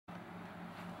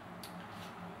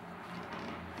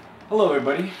Hello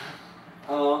everybody,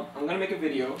 I'm going to make a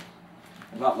video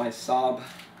about my SAB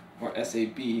or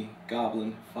SAB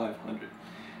Goblin 500.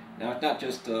 Now it's not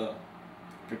just a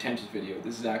pretentious video,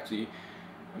 this is actually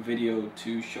a video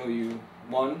to show you,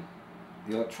 one,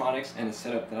 the electronics and the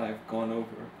setup that I've gone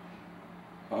over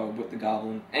with the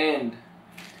Goblin, and to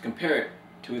compare it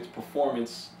to its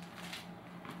performance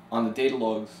on the data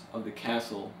logs of the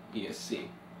Castle ESC.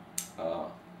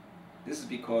 This is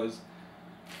because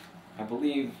I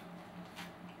believe,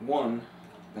 one,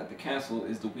 that the Castle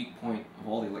is the weak point of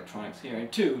all the electronics here,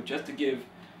 and two, just to give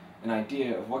an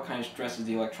idea of what kind of stresses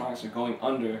the electronics are going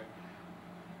under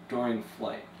during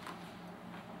flight.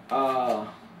 The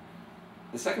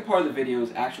second part of the video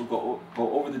is actually go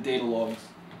over the data logs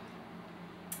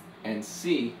and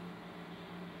see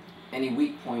any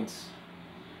weak points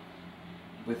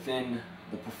within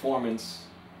the performance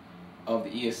of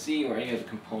the ESC or any other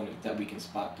component that we can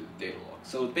spot through the data logs.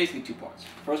 So it's basically two parts.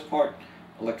 First part,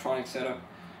 electronic setup.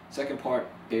 Second part,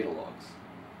 data logs.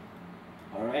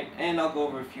 Alright, and I'll go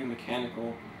over a few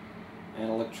mechanical and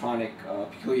electronic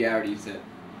peculiarities that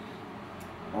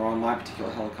are on my particular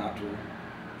helicopter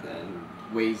and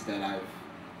ways that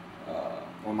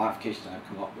or modifications that I've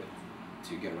come up with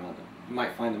to get around them. You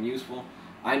might find them useful.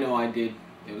 I know I did.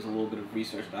 There was a little bit of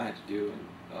research that I had to do and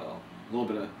a little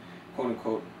bit of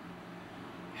quote-unquote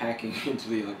hacking into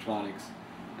the electronics.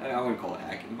 I wouldn't call it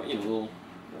hacking, but you know,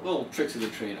 little tricks of the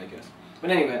trade, I guess. But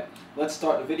anyway, let's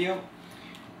start the video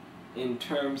in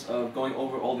terms of going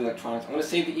over all the electronics. I'm going to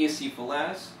save the ESC for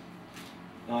last.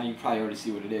 You probably already see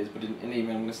what it is, but in any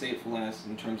event, I'm going to save it for last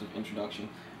in terms of introduction.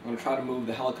 I'm going to try to move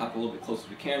the helicopter a little bit closer to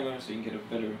the camera so you can get a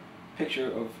better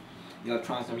picture of the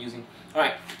electronics I'm using.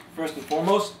 Alright, first and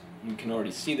foremost, you can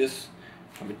already see this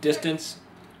from a distance.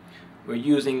 We're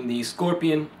using the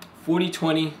Scopion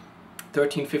 4020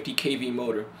 1350 kV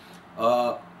motor.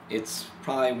 It's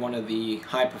probably one of the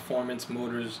high performance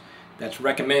motors that's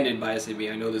recommended by SAB.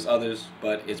 I know there's others,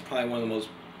 but it's probably one of the most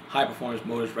high performance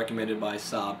motors recommended by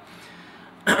SAB.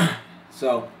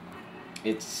 So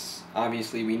it's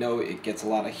obviously, we know it gets a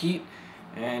lot of heat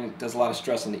and it does a lot of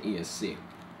stress on the ESC.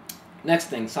 Next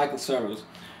thing, cyclic servos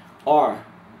are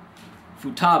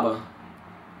Futaba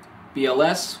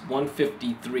BLS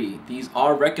 153. These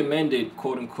are recommended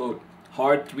quote-unquote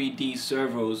hard 3D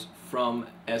servos from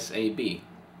SAB.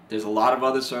 There's a lot of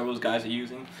other servos guys are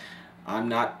using. I'm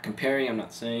not comparing, I'm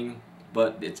not saying,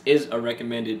 but it is a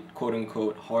recommended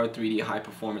quote-unquote hard 3D high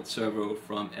performance servo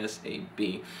from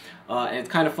SAB. And it's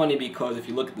kind of funny because if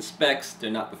you look at the specs, they're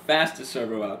not the fastest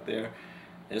servo out there.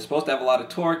 They're supposed to have a lot of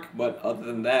torque, but other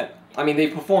than that, I mean, they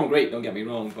perform great, don't get me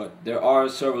wrong, but there are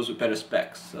servos with better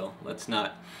specs, so let's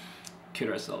not kid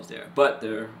ourselves there. But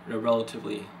they're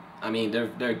relatively, I mean,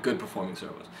 they're good performing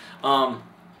servos. On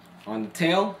the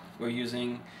tail, we're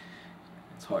using,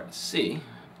 it's hard to see,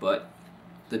 but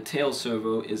the tail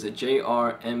servo is a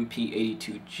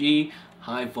JR-MP82G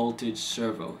high voltage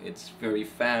servo. It's very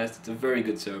fast. It's a very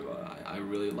good servo. I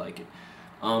really like it.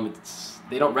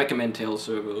 They don't recommend tail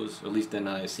servos, or at least then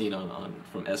I've seen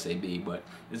from SAB, but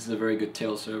this is a very good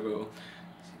tail servo.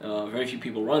 Very few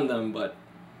people run them, but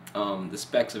the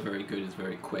specs are very good. It's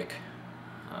very quick.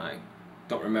 I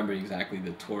don't remember exactly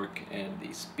the torque and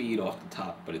the speed off the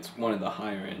top, but it's one of the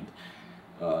higher end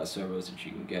servos that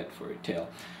you can get for a tail.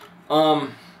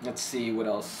 Let's see what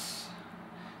else.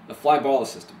 The Flybarless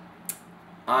system.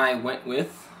 I went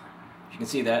with, you can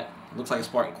see that, it looks like a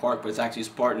Spartan Quark, but it's actually a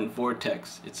Spartan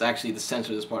Vortex. It's actually the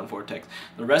sensor of the Spartan Vortex.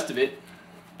 The rest of it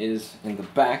is in the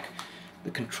back.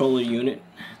 The controller unit,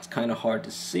 it's kind of hard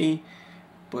to see,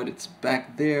 but it's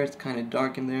back there. It's kind of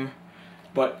dark in there,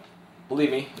 but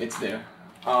believe me, it's there.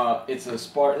 It's a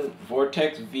Spartan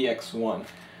Vortex VX1.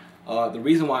 The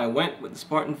reason why I went with the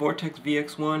Spartan Vortex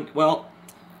VX1, well,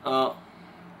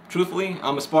 truthfully,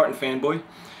 I'm a Spartan fanboy,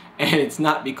 and it's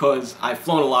not because I've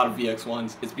flown a lot of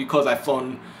VX1s. It's because I've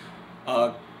flown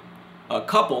a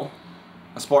couple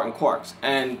of Spartan Quarks,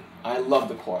 and I love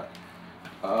the Quark.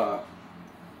 And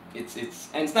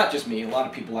it's not just me. A lot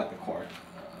of people like the Quark.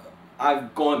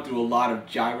 I've gone through a lot of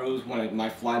gyros one of my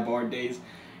flybar days,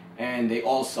 and they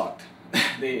all sucked.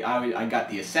 I got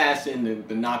the Assassin,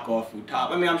 the knockoff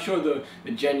Futaba. I mean, I'm sure the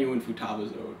genuine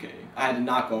Futabas are okay. I had the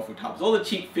knockoff Futabas. All the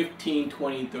cheap $15,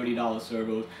 $20, $30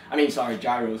 servos. I mean, sorry,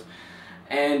 gyros.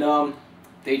 And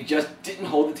they just didn't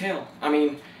hold the tail. I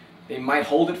mean, they might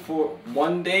hold it for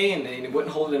one day, and they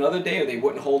wouldn't hold it another day, or they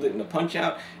wouldn't hold it in a punch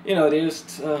out. You know, they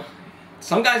just,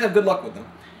 some guys have good luck with them.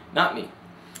 Not me.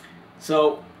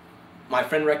 So, my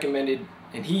friend recommended,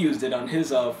 and he used it on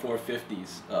his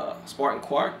 450s, Spartan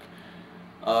Quark.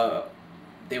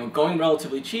 They were going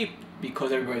relatively cheap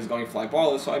because everybody's going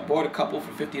Flybarless, so I bought a couple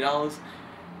for $50,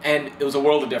 and it was a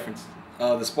world of difference.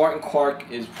 The Spartan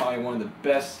Quark is probably one of the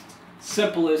best,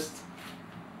 simplest,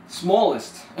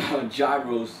 smallest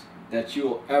gyros that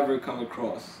you'll ever come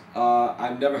across.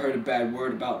 I've never heard a bad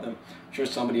word about them. I'm sure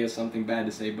somebody has something bad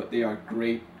to say, but they are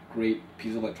great, great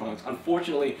piece of electronics.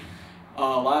 Unfortunately, a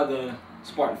lot of the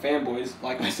Spartan fanboys,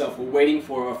 like myself, were waiting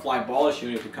for a Flybarless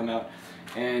unit to come out,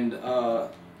 and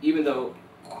even though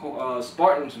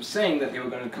Spartans were saying that they were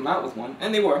going to come out with one,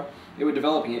 and they were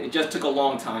developing it. It just took a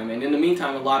long time, and in the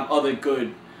meantime, a lot of other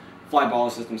good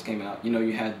Flybarless systems came out. You know,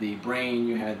 you had the Brain,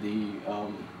 you had the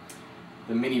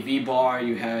Mini V-Bar,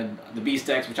 you had the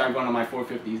B-Stacks, which I run on my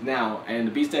 450s now, and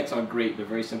the B-Stacks are great. They're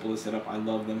very simple to set up. I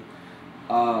love them.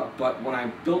 But when I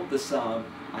built the SAB,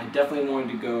 I definitely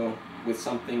wanted to go with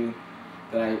something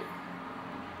that I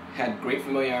had great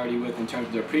familiarity with in terms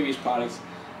of their previous products,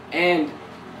 and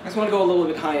I just want to go a little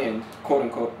bit high-end,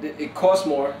 quote-unquote. It costs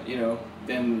more, you know,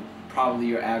 than probably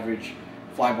your average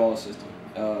Flybarless system.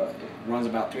 It runs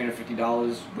about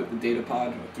 $350 with the data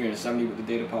pod, or $370 with the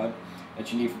data pod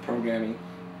that you need for programming.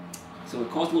 So it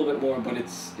costs a little bit more, but it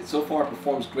so far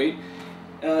performs great.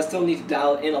 I still need to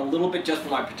dial it in a little bit just for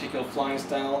my particular flying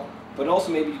style, but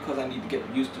also maybe because I need to get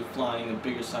used to flying a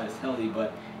bigger sized heli,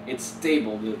 but it's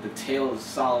stable. The tail is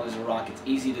solid as a rock. It's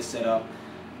easy to set up.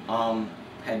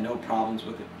 Had no problems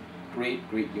with it. Great,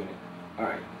 great unit.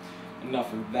 Alright,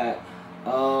 enough of that.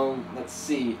 Let's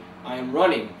see. I am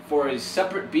running for a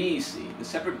separate BEC. The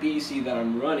separate BEC that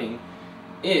I'm running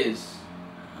is,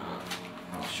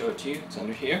 I'll show it to you. It's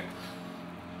under here.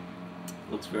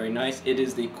 Looks very nice. It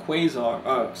is the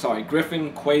Quasar,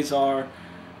 Griffin Quasar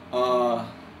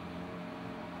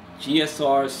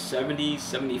GSR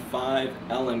 7075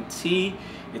 LMT.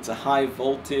 It's a high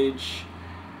voltage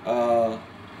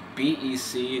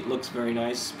BEC. It looks very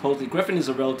nice. Supposedly Griffin is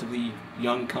a relatively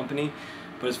young company,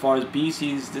 but as far as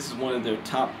BECs, this is one of their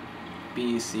top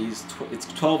BECs. It's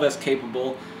 12S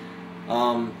capable.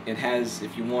 It has,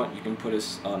 if you want, you can put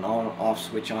an on-off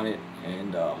switch on it,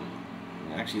 and it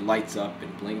actually lights up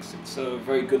and blinks. It's a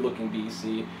very good-looking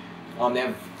BEC. They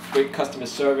have great customer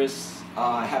service.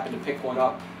 I happened to pick one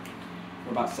up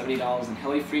for about $70 in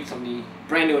Heli Freak. Somebody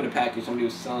brand new in the package. Somebody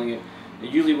was selling it. They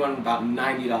usually run about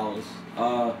 $90.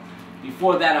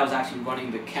 Before that, I was actually running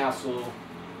the Castle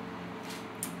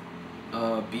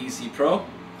BEC Pro.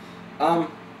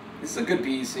 This is a good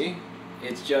BEC.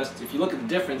 It's just, if you look at the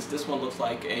difference, this one looks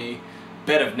like a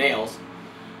bed of nails,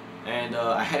 and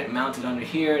I had it mounted under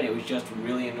here, and it was just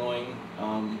really annoying,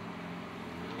 and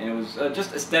it was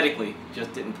just aesthetically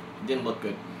just didn't look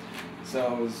good.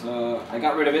 So it was, I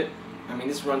got rid of it. I mean,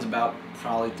 this runs about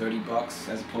probably $30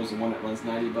 as opposed to one that runs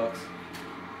 $90.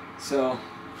 So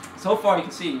far you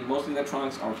can see most of the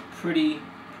electronics are pretty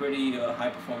high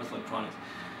performance electronics.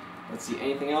 Let's see,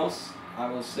 anything else? I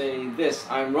will say this: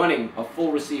 I'm running a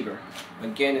full receiver.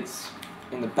 Again, it's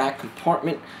in the back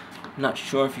compartment. I'm not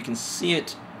sure if you can see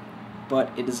it, but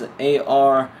it is an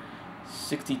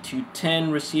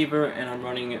AR6210 receiver, and I'm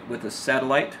running it with a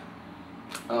satellite.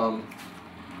 Why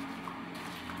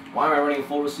am I running a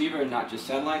full receiver and not just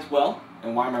satellites? Well,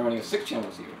 and why am I running a 6-channel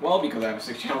receiver? Well, because I have a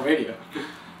 6-channel radio.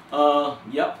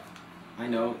 Yep. I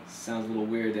know it sounds a little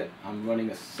weird that I'm running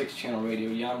a 6-channel radio.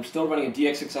 Yeah, I'm still running a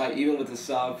DX6i even with the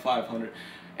SAB 500.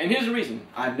 And here's the reason.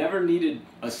 I've never needed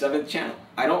a 7th channel.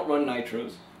 I don't run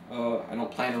nitros. I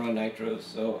don't plan to run nitros,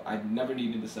 so I never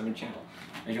needed the 7th channel.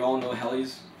 As you all know,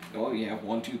 helis, you have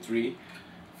 1, 2, 3,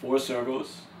 4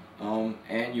 servos,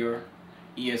 and your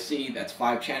ESC, that's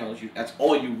 5 channels. That's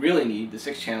all you really need. The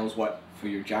 6 channels, what? For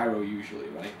your gyro usually,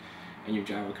 right? And your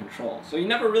gyro control. So you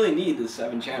never really need the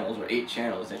 7 channels or 8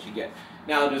 channels that you get.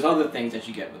 Now there's other things that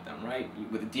you get with them, right?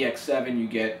 With the DX7 you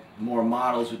get more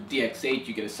models. With DX8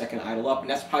 you get a second idle up, and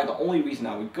that's probably the only reason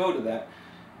I would go to that.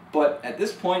 But at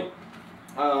this point,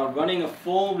 running a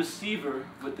full receiver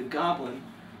with the Goblin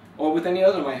or with any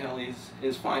other of my helis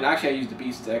is fine. Actually, I use the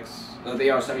B-Stacks. They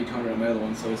are 7200 on my other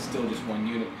one, so it's still just one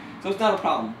unit. So it's not a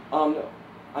problem.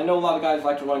 I know a lot of guys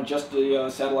like to run just the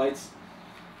satellites,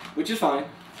 which is fine.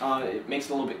 It makes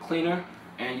it a little bit cleaner,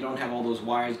 and you don't have all those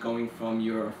wires going from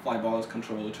your Flybarless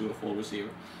controller to a full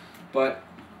receiver. But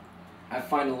I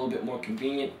find it a little bit more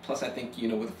convenient. Plus, I think, you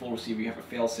know, with a full receiver, you have a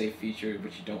fail-safe feature,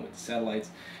 which you don't with the satellites.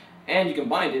 And you can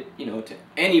bind it, you know, to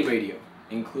any radio,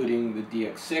 including the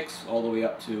DX6 all the way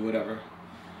up to whatever,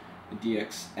 the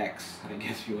DXX, I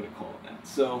guess you would call it that.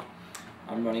 So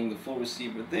I'm running the full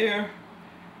receiver there.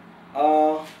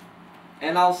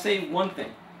 And I'll say one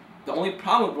thing. The only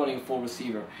problem with running a full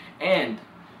receiver and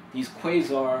these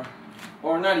Quasar,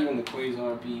 or not even the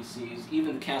Quasar BECs,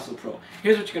 even the Castle Pro.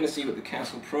 Here's what you're going to see with the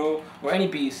Castle Pro or any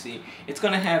BEC. It's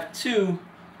going to have 2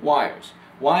 wires.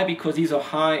 Why? Because these are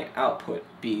high output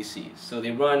BECs. So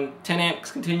they run 10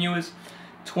 amps continuous,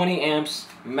 20 amps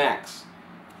max.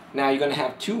 Now you're going to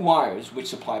have two wires which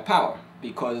supply power,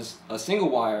 because a single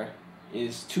wire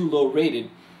is too low rated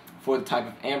for the type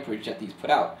of amperage that these put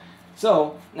out.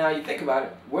 So now you think about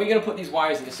it, where are you going to put these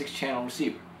wires in a 6-channel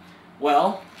receiver?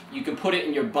 Well, you can put it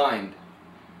in your bind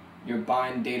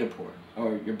data port,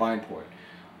 or your bind port.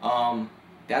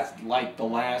 That's like the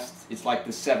last, it's like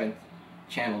the 7th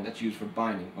channel that's used for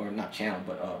binding, or not channel,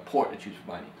 but port that's used for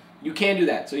binding. You can do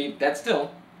that, so you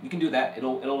can do that.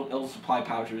 It'll supply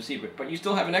power to the receiver, but you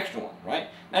still have an extra one, right?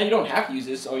 Now you don't have to use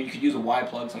this, or you could use a Y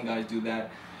plug. Some guys do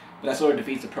that, but that sort of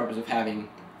defeats the purpose of having,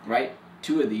 right,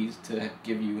 2 of these to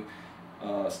give you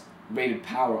rated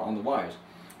power on the wires.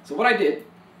 So what I did,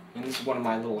 and this is one of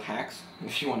my little hacks,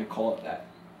 if you want to call it that,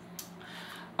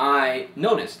 I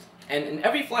noticed, and in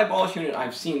every Flybarless unit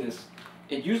I've seen this,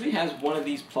 it usually has one of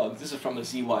these plugs. This is from a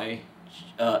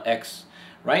ZYX,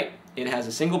 right? It has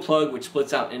a single plug which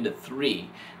splits out into 3.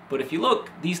 But if you look,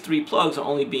 these 3 plugs are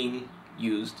only being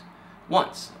used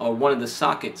once, or one of the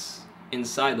sockets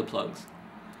inside the plugs.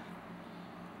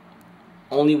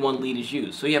 Only 1 lead is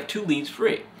used, so you have 2 leads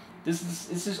free. This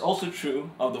is also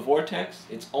true of the Vortex.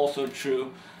 It's also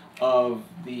true of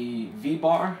the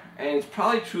V-bar, and it's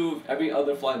probably true of every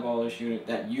other Flybarless unit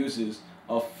that uses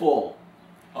a full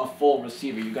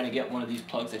receiver. You're going to get one of these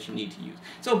plugs that you need to use.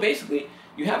 So basically,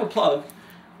 you have a plug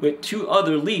with 2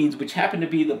 other leads, which happen to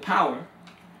be the power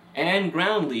and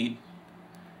ground lead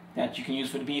that you can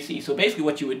use for the BEC. So basically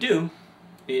what you would do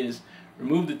is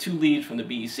remove the 2 leads from the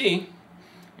BEC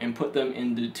and put them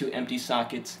in the 2 empty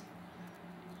sockets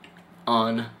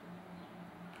on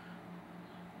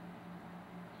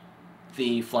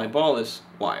the Flybarless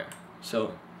wire.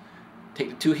 So take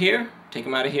the 2 here, take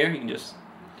them out of here, you can just,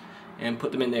 and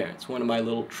put them in there. It's one of my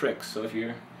little tricks. So if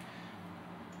you're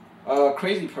a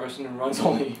crazy person who runs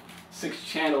only 6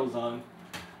 channels on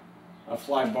a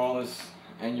Flybarless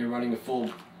and you're running a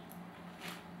full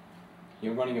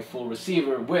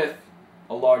receiver with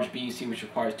a large BEC which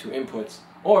requires 2 inputs,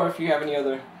 or if you have any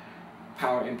other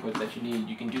power inputs that you need,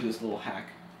 you can do this little hack.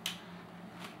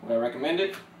 Would I recommend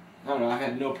it? I don't know, I've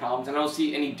had no problems, and I don't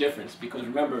see any difference, because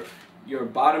remember, your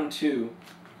bottom 2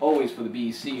 always for the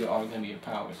BEC are going to be your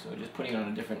power, so just putting it on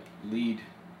a different lead,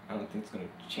 I don't think it's going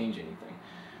to change anything.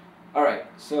 Alright,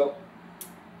 so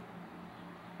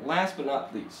last but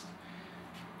not least,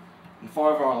 in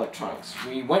far of our electronics,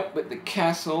 we went with the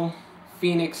Castle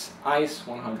Phoenix Ice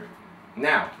 100.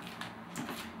 Now,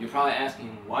 you're probably asking,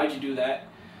 why'd you do that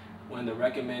when the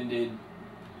recommended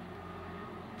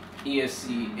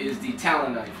ESC is the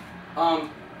Talon knife?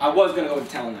 I was going to go with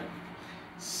Talon knife,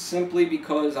 simply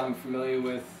because I'm familiar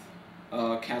with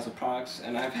Castle products,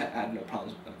 and I've had no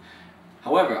problems with them.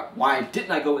 However, why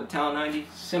didn't I go with the Talon 90?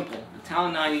 Simple. The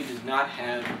Talon 90 does not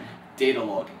have data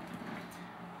logging.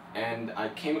 And I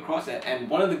came across that, and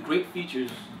one of the great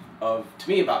features to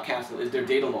me about Castle is their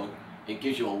data logging. It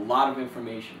gives you a lot of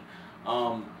information.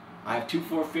 I have 2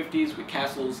 450s with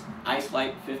Castle's Ice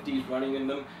Light 50s running in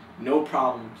them, no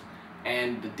problems.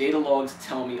 And the data logs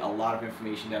tell me a lot of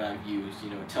information that I've used. You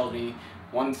know, it tells me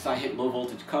once I hit low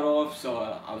voltage cutoff, so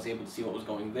I was able to see what was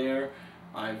going there.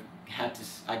 I got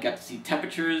to see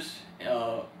temperatures,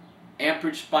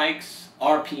 amperage spikes,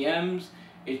 RPMs.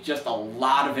 It's just a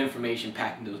lot of information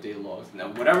packed in those data logs. Now,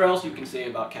 whatever else you can say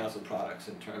about Castle products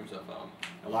in terms of,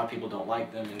 a lot of people don't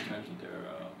like them in terms of their,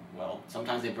 well,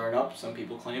 sometimes they burn up, some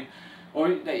people claim, or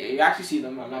you actually see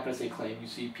them, I'm not going to say claim, you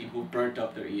see people burnt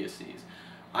up their ESCs.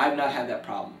 I've not had that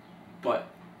problem, but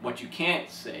what you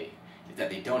can't say is that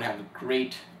they don't have a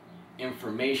great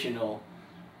informational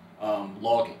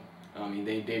logging. I mean,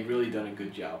 they've really done a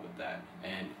good job with that,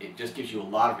 and it just gives you a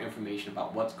lot of information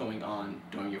about what's going on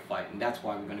during your fight, and that's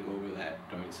why we're going to go over that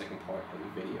during the second part of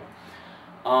the video.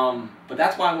 But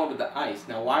that's why I went with the Ice.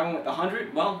 Now, why I went with the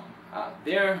 100? Well,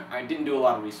 there I didn't do a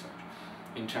lot of research.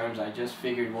 In terms, I just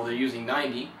figured, well, they're using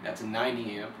 90, that's a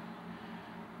 90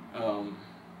 amp,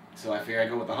 so I figured I'd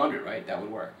go with the 100, right? That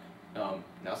would work.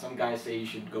 Now, some guys say you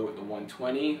should go with the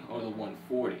 120 or the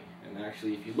 140, and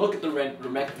actually, if you look at the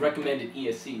recommended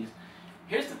ESCs,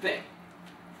 here's the thing.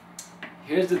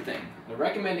 Here's the thing. The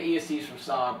recommended ESCs from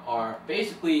SAB are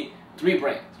basically 3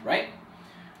 brands, right?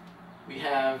 We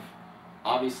have,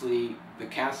 obviously, the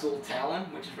Castle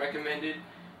Talon, which is recommended.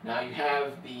 Now you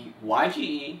have the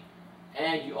YGE,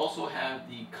 and you also have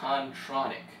the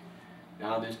Contronic.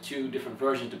 Now there's 2 different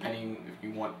versions depending if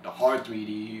you want the hard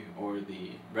 3D or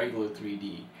the regular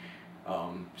 3D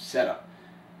setup.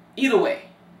 Either way,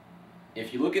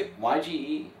 if you look at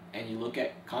YGE and you look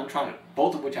at Contronic,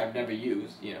 both of which I've never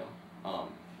used, you know,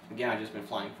 again, I've just been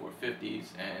flying 450s,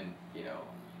 and you know,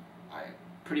 I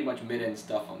pretty much mid-end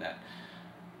stuff on that.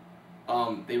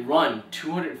 They run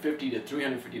 $250 to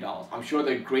 $350. I'm sure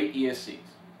they're great ESCs.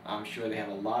 I'm sure they have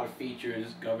a lot of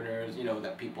features, governors, you know,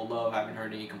 that people love. I haven't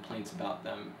heard any complaints about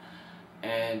them.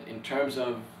 And in terms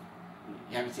of,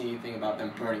 you haven't seen anything about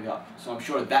them burning up. So I'm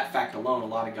sure that fact alone, a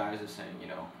lot of guys are saying, you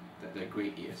know, that they're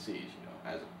great ESCs, you know,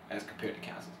 as compared to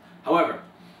Castles. However,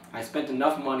 I spent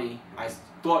enough money. I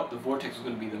thought the Vortex was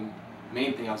going to be the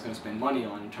main thing I was going to spend money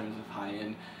on in terms of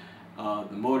high-end.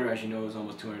 The motor, as you know, is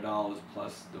almost $200,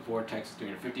 plus the Vortex is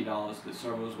 $350. The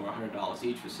servos were $100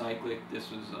 each for Cyclic.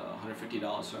 This was a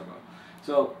 $150 servo.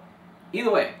 So, either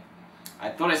way, I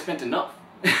thought I spent enough,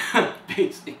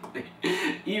 basically.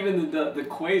 Even the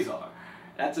Quasar,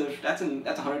 that's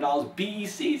 $100 BEC.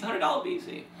 It's $100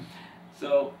 BEC.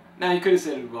 So now you could have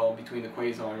said, well, between the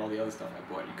Quasar and all the other stuff I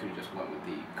bought, you could have just went with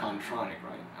the Contronic,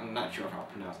 right? I'm not sure how I'm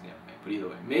pronouncing it, but either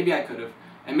way, maybe I could have,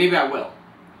 and maybe I will.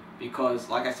 Because,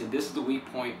 like I said, this is the weak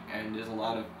point, and there's a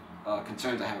lot of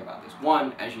concerns I have about this.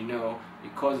 One, as you know,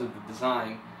 because of the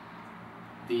design,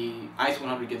 the Ice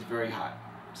 100 gets very hot.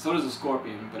 So does the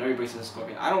Scopion, but everybody says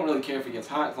Scopion. I don't really care if it gets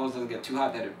hot, as long as it doesn't get too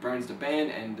hot that it burns the band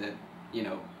and that, you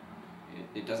know,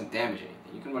 it doesn't damage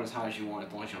anything. You can run as hot as you want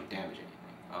as long as you don't damage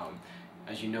anything.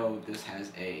 As you know, this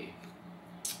has a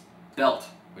belt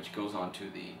which goes onto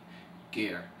the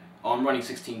gear. Oh, I'm running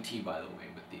 16T, by the way,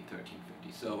 with the 1350.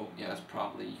 So yeah, that's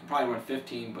probably, you can probably run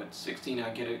 15, but 16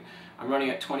 I get it. I'm running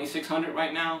at 2600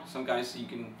 right now. Some guys say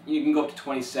you can go up to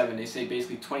 27. They say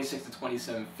basically 26 to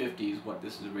 2750 is what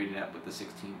this is rated at with the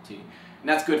 16T, and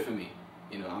that's good for me.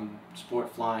 You know, I'm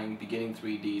sport flying, beginning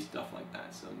 3D, stuff like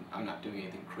that. So I'm not doing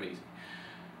anything crazy.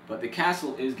 But the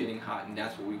Castle is getting hot, and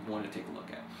that's what we want to take a look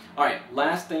at. Alright,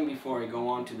 last thing before I go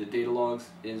on to the data logs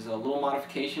is a little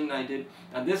modification I did.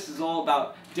 Now this is all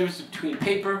about the difference between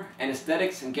paper and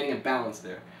aesthetics and getting a balance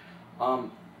there.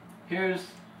 Here's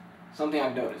something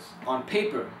I've noticed. On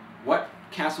paper, what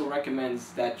Castle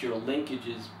recommends that your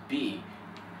linkages be,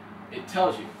 it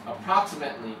tells you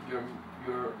approximately your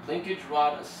linkage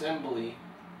rod assembly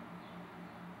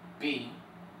B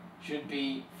should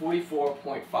be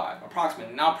 44.5,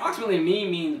 approximately. Now, approximately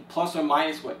means plus or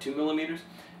minus, what, 2 millimeters?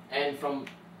 And from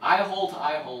eye hole to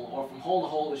eye hole, or from hole to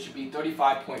hole, it should be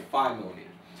 35.5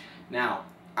 millimeters. Now,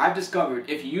 I've discovered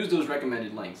if you use those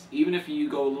recommended lengths, even if you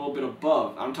go a little bit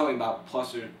above, I'm talking about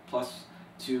plus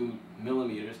 2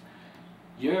 millimeters,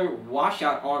 your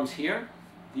washout arms here,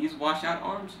 these washout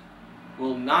arms,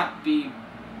 will not be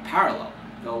parallel.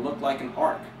 They'll look like an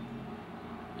arc,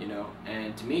 you know,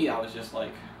 and to me, I was just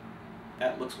like,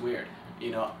 that looks weird.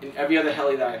 You know, in every other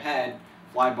heli that I've had,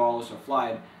 Flybarless or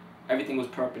Flyed, everything was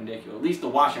perpendicular. At least the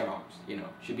washout arms, you know,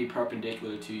 should be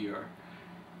perpendicular to your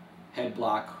head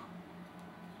block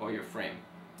or your frame.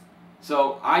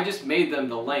 So I just made them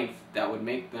the length that would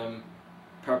make them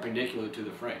perpendicular to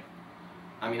the frame.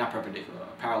 I mean, not perpendicular,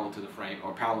 parallel to the frame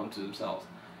or parallel to themselves.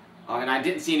 And I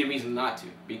didn't see any reason not to,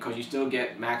 because you still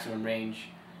get maximum range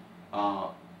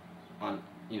on,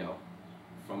 you know,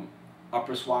 from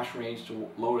upper swash range to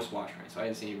lower swash range. So I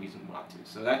didn't see any reason not to.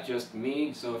 So that's just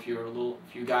me. So if you're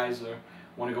if you guys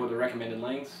want to go with the recommended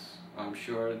lengths, I'm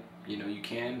sure, you know, you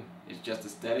can. It's just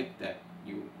aesthetic that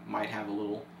you might have a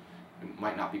little, it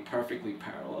might not be perfectly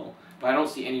parallel, but I don't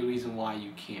see any reason why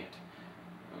you can't.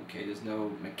 Okay, there's no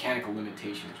mechanical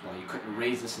limitations why you couldn't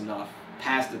raise this enough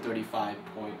past the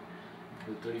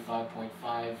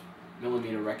 35.5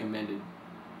 millimeter recommended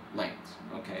lengths.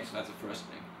 Okay, so that's the first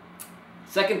thing.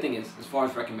 Second thing is, as far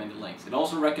as recommended lengths, it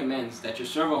also recommends that your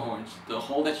servo horns, the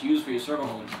hole that's used for your servo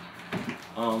horns,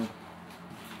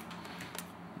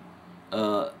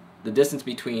 the distance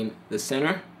between the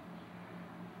center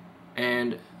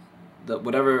and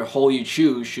whatever hole you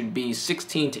choose should be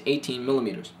 16 to 18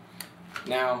 millimeters.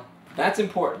 Now, that's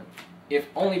important, if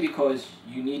only because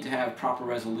you need to have proper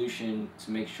resolution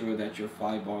to make sure that your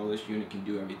Flybarless unit can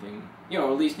do everything. You know,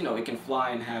 or at least, you know, it can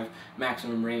fly and have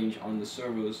maximum range on the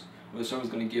servos. Well, the servo's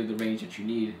going to give the range that you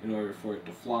need in order for it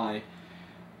to fly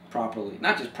properly.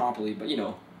 Not just properly, but, you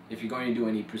know, if you're going to do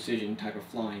any precision type of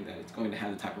flying, that it's going to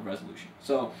have the type of resolution.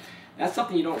 So that's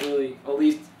something you don't really, at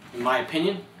least in my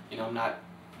opinion, you know, I'm not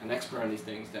an expert on these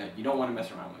things, that you don't want to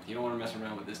mess around with. You don't want to mess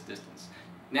around with this distance.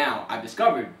 Now, I've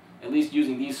discovered, at least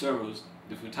using these servos,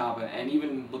 the Futaba, and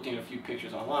even looking at a few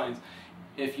pictures online,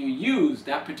 if you use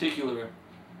that particular,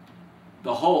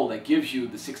 the hole that gives you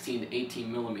the 16 to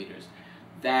 18 millimeters,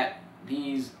 that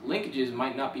these linkages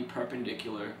might not be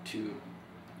perpendicular to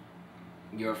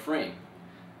your frame.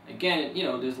 Again, you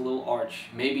know, there's a little arch,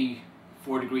 maybe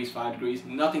 4 degrees, 5 degrees,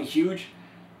 nothing huge,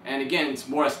 and again, it's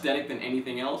more aesthetic than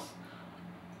anything else.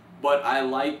 but I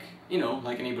like, you know,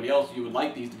 like anybody else, you would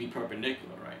like these to be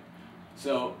perpendicular, right?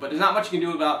 So, but there's not much you can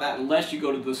do about that unless you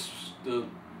go to this,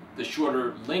 the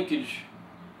shorter linkage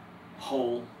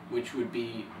hole, which would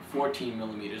be 14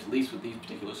 millimeters, at least with these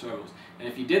particular servos. And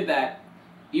if you did that,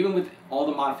 even with all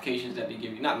the modifications that they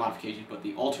give you, not modifications, but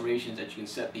the alterations that you can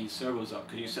set these servos up,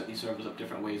 because you set these servos up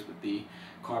different ways with the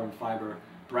carbon fiber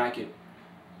bracket,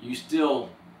 you still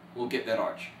will get that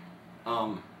arch.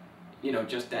 You know,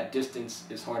 just that distance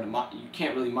is hard to you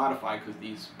can't really modify, because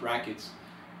these brackets,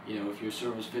 you know, if your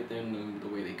servos fit them the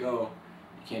way they go,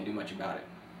 you can't do much about it.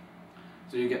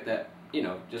 So you get that, you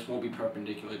know, just won't be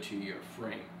perpendicular to your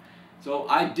frame. So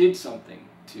I did something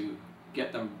to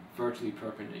get them virtually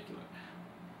perpendicular.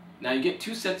 Now you get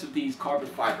 2 sets of these carbon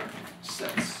fiber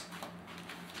sets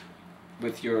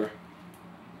with your,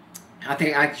 I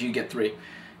think actually you get 3,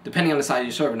 depending on the size of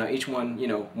your servo. Now each one, you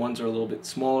know, ones are a little bit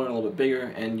smaller and a little bit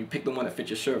bigger, and you pick the one that fits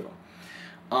your servo.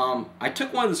 I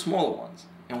took one of the smaller ones,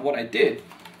 and what I did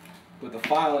with a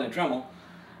file and a Dremel,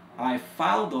 I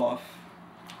filed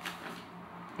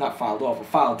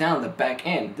down the back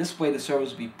end. This way the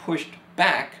servos will be pushed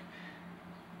back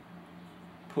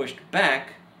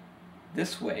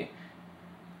this way,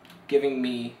 giving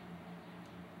me,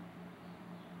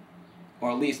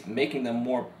 or at least making them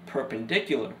more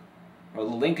perpendicular, or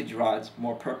the linkage rods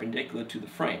more perpendicular to the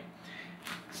frame.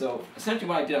 So essentially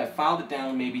what I did, I filed it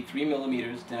down maybe 3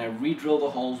 millimeters, then I re-drilled the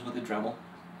holes with a Dremel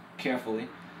carefully,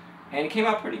 and it came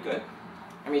out pretty good.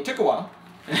 I mean, it took a while,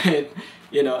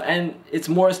 you know, and it's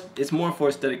more for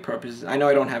aesthetic purposes. I know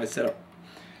I don't have it set up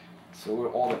so where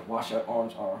all the washout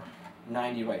arms are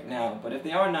 90 right now, but if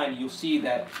they are 90, you'll see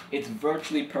that it's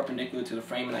virtually perpendicular to the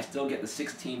frame, and I still get the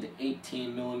 16 to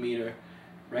 18 millimeter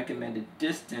recommended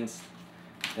distance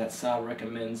that SAB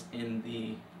recommends in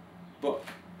the book.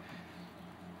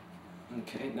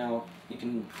 Okay, now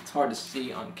it's hard to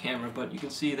see on camera, but you can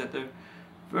see that they're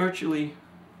virtually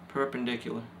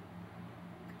perpendicular.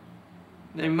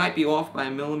 They might be off by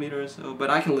a millimeter or so, but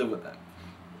I can live with that.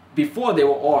 Before, they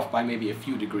were off by maybe a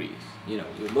few degrees. You know,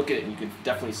 you look at it and you could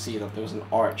definitely see that there was an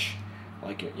arch,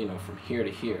 like, you know, from here to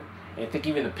here. And I think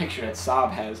even the picture that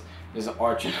SAB has, there's an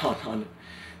arch on it.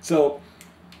 So,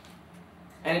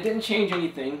 and it didn't change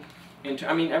anything.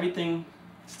 I mean, everything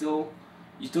still,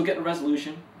 you still get the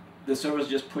resolution. The servos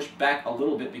just pushed back a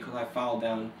little bit because I filed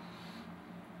down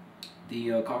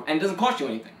the carbon, and it doesn't cost you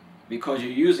anything, because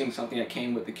you're using something that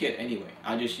came with the kit anyway.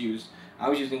 I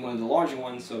was using one of the larger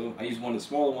ones, so I used one of the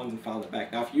smaller ones and filed it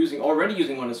back. Now, if you're already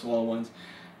using one of the smaller ones,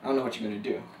 I don't know what you're going to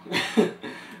do.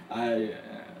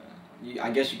 I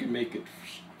guess you could make it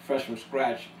fresh from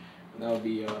scratch, but that would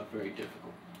be very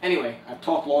difficult. Anyway, I've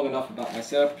talked long enough about my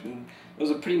setup, and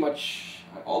those are pretty much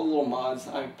all the little mods.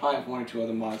 I probably have 1 or 2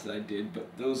 other mods that I did, but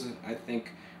those, I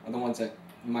think, are the ones that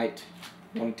you might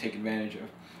want to take advantage of.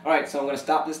 Alright, so I'm going to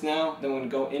stop this now, then we're going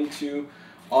to go into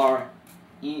our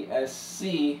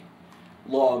ESC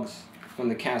logs from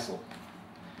the Castle.